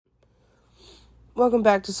Welcome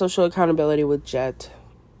back to Social Accountability with Jet.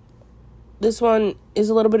 This one is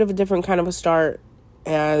a little bit of a different kind of a start,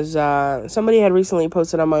 as somebody had recently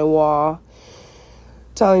posted on my wall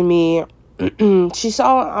telling me she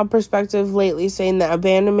saw a perspective lately saying that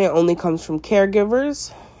abandonment only comes from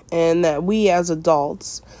caregivers and that we as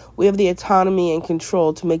adults, we have the autonomy and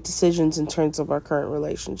control to make decisions in terms of our current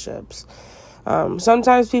relationships.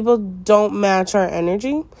 Sometimes people don't match our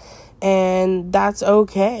energy, and that's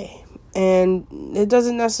okay. And it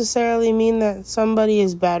doesn't necessarily mean that somebody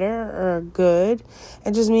is better or good.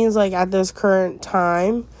 It just means, like, at this current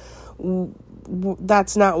time,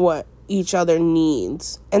 that's not what each other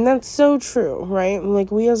needs. And that's so true, right?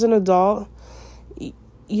 Like, we as an adult,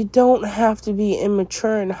 you don't have to be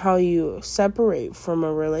immature in how you separate from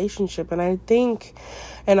a relationship. And I think,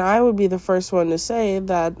 and I would be the first one to say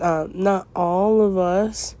that not all of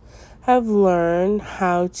us have learned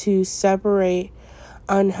how to separate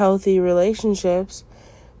unhealthy relationships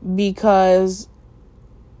because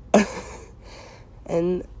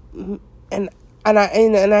and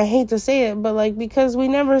I hate to say it, but like, because we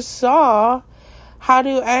never saw how to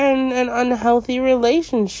end an unhealthy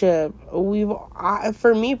relationship.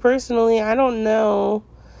 For me personally, I don't know,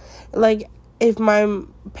 like, if my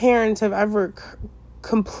parents have ever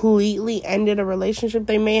completely ended a relationship.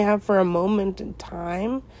 They may have for a moment in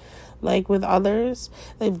time, like with others.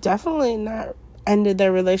 They've definitely not ended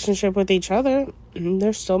their relationship with each other.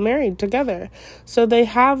 They're still married together, so they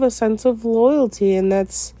have a sense of loyalty, and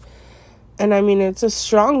it's a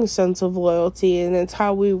strong sense of loyalty, and it's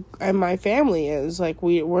how we and my family is. Like,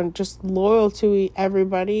 we're just loyal to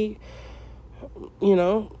everybody,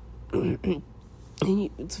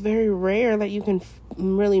 It's very rare that you can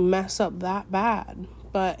really mess up that bad.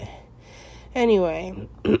 But anyway,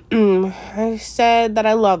 I said that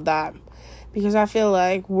I love that, because I feel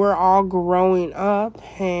like we're all growing up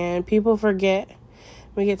and people forget.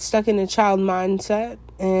 We get stuck in a child mindset,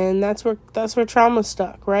 and that's where trauma's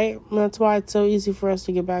stuck, right? That's why it's so easy for us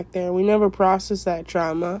to get back there. We never process that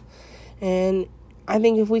trauma. And I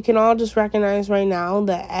think if we can all just recognize right now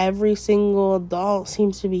that every single adult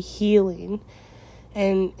seems to be healing,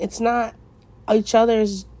 and it's not each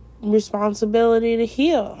other's responsibility to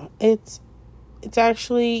heal. It's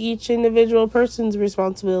actually each individual person's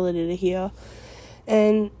responsibility to heal.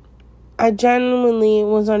 And I genuinely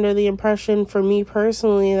was under the impression, for me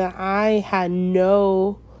personally, that I had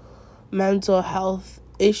no mental health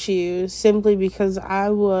issues simply because I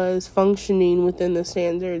was functioning within the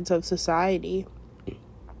standards of society.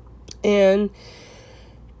 And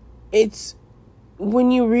it's when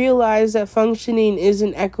you realize that functioning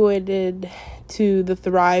isn't equated to the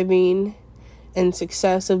thriving and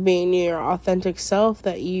success of being your authentic self,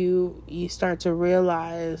 that you start to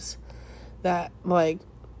realize that, like,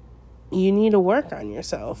 you need to work on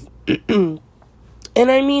yourself. And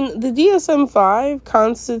I mean, the DSM-5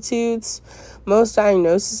 constitutes most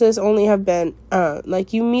diagnoses only have been,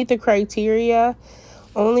 you meet the criteria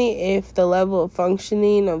only if the level of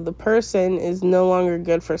functioning of the person is no longer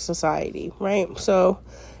good for society, right? So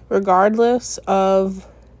regardless of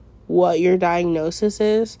what your diagnosis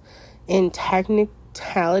is, in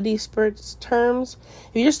technicality terms,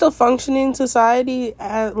 if you're still functioning in society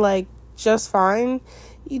at, like, just fine,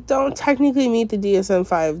 you don't technically meet the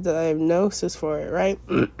DSM-5 diagnosis for it, right?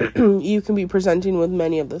 You can be presenting with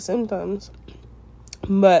many of the symptoms,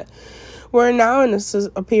 but we're now in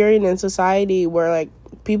a period in society where, like,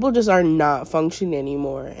 people just are not functioning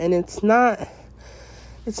anymore, and it's not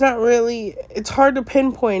really, it's hard to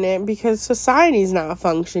pinpoint it because society's not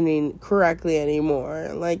functioning correctly anymore.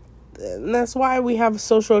 Like, and that's why we have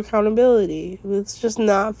social accountability. It's just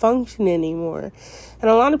not functioning anymore. And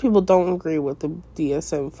a lot of people don't agree with the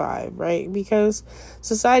DSM-5, right? Because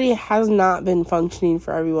society has not been functioning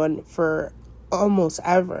for everyone for almost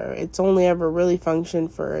ever. It's only ever really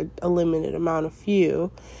functioned for a limited amount of few.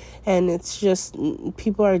 And it's just,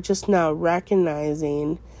 people are just now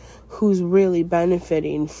recognizing who's really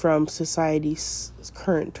benefiting from society's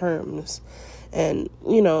current terms. And,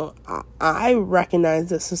 I recognize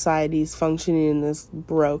that society's functioning is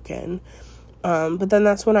broken. But then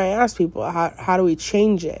that's when I ask people, how do we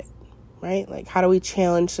change it, right? Like, how do we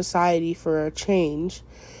challenge society for a change?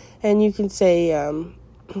 And you can say,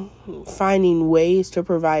 finding ways to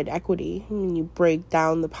provide equity. I mean, you break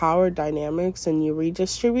down the power dynamics and you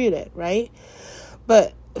redistribute it, right?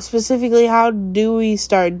 But specifically, how do we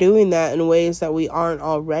start doing that in ways that we aren't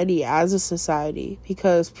already as a society?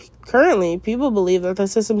 Because currently, people believe that the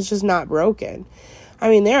system's just not broken. I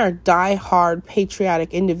mean, there are die-hard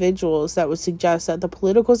patriotic individuals that would suggest that the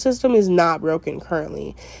political system is not broken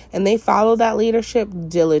currently, and they follow that leadership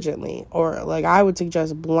diligently, or like I would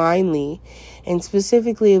suggest blindly, and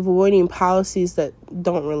specifically avoiding policies that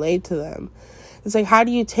don't relate to them. It's like, how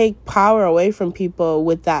do you take power away from people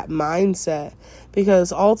with that mindset?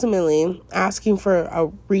 Because ultimately, asking for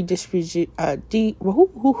a redistribution,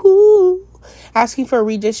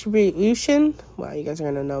 well, you guys are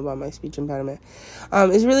going to know about my speech impediment,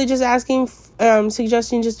 is really just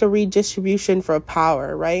suggesting just a redistribution for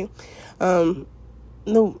power, right? And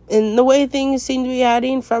the way things seem to be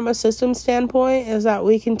heading from a system standpoint is that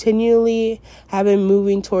we continually have been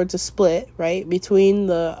moving towards a split, right, between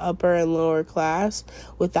the upper and lower class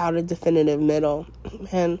without a definitive middle.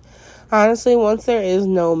 And honestly, once there is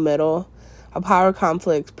no middle, a power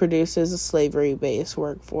conflict produces a slavery-based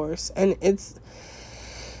workforce. And it's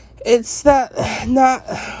that not...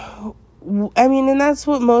 I mean, and that's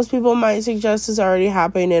what most people might suggest is already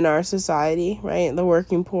happening in our society, right? The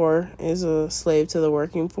working poor is a slave to the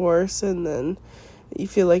working force, and then you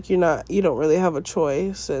feel like you don't really have a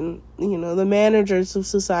choice. And, the managers of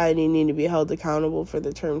society need to be held accountable for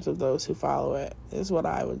the terms of those who follow it, is what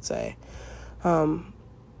I would say. And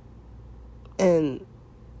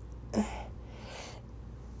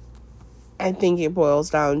I think it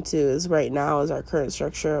boils down to is right now is our current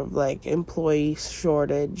structure of like employee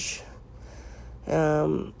shortage,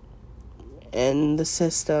 and the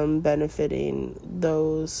system benefiting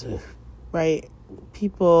those, right?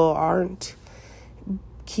 People aren't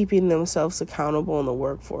keeping themselves accountable in the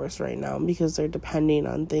workforce right now because they're depending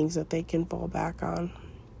on things that they can fall back on.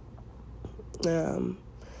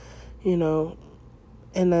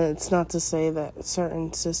 And it's not to say that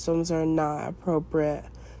certain systems are not appropriate,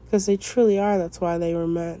 because they truly are. That's why they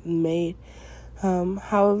were made.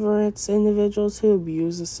 However, it's individuals who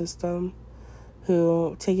abuse the system,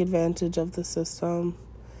 who take advantage of the system,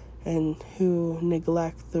 and who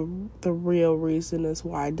neglect the real reason is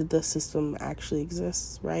why did the system actually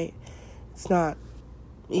exist, right? It's not,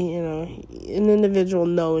 an individual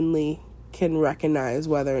knowingly can recognize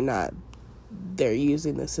whether or not they're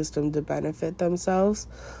using the system to benefit themselves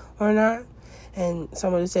or not. And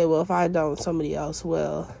somebody say, well, if I don't, somebody else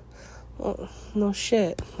will. Well, no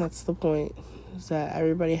shit. That's the point, is that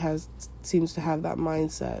everybody seems to have that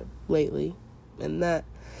mindset lately. And that,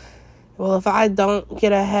 well, if I don't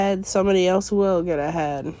get ahead, somebody else will get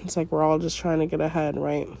ahead. It's like we're all just trying to get ahead,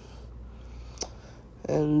 right?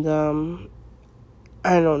 And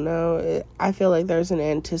I don't know. I feel like there's an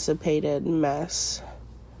anticipated mess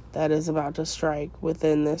that is about to strike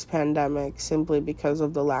within this pandemic simply because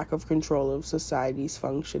of the lack of control of society's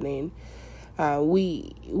functioning.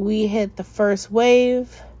 We hit the first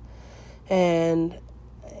wave, and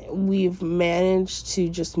we've managed to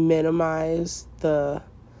just minimize the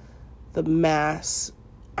mass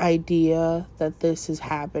idea that this is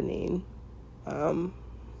happening.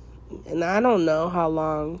 And I don't know how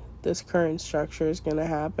long this current structure is going to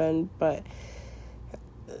happen, but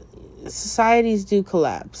societies do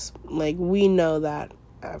collapse. Like, we know that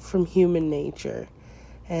from human nature.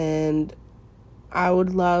 And I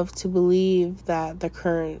would love to believe that the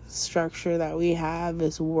current structure that we have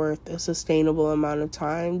is worth a sustainable amount of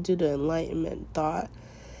time due to Enlightenment thought.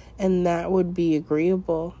 And that would be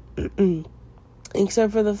agreeable.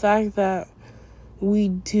 Except for the fact that we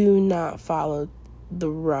do not follow the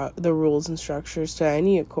rules and structures to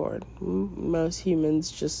any accord. Most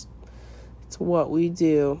humans just, it's what we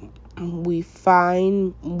do. We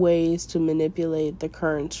find ways to manipulate the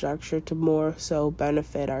current structure to more so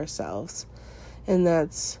benefit ourselves. And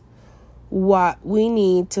that's what we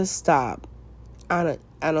need to stop on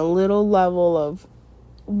a little level of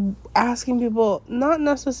asking people, not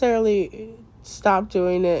necessarily stop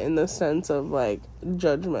doing it in the sense of like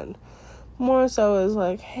judgment. More so is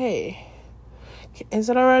like, hey, is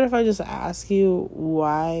it alright if I just ask you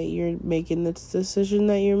why you're making this decision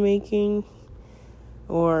that you're making?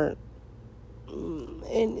 Or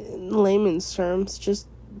in layman's terms, just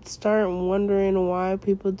start wondering why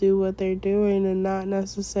people do what they're doing and not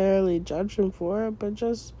necessarily judge them for it, but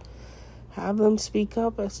just have them speak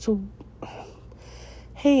up as to,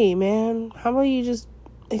 hey man, how about you just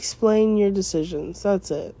explain your decisions?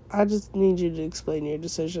 That's it. I just need you to explain your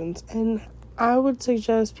decisions. And I would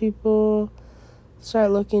suggest people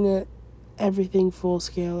start looking at everything full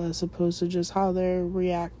scale as opposed to just how they're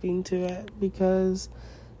reacting to it, because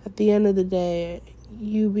at the end of the day,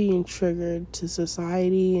 you being triggered to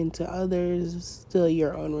society and to others is still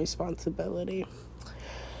your own responsibility.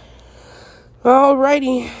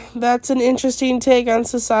 Alrighty, that's an interesting take on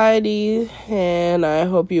society, and I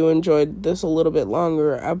hope you enjoyed this a little bit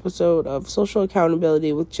longer episode of Social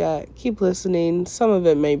Accountability with Jack. Keep listening. Some of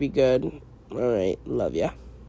it may be good. Alright, love ya.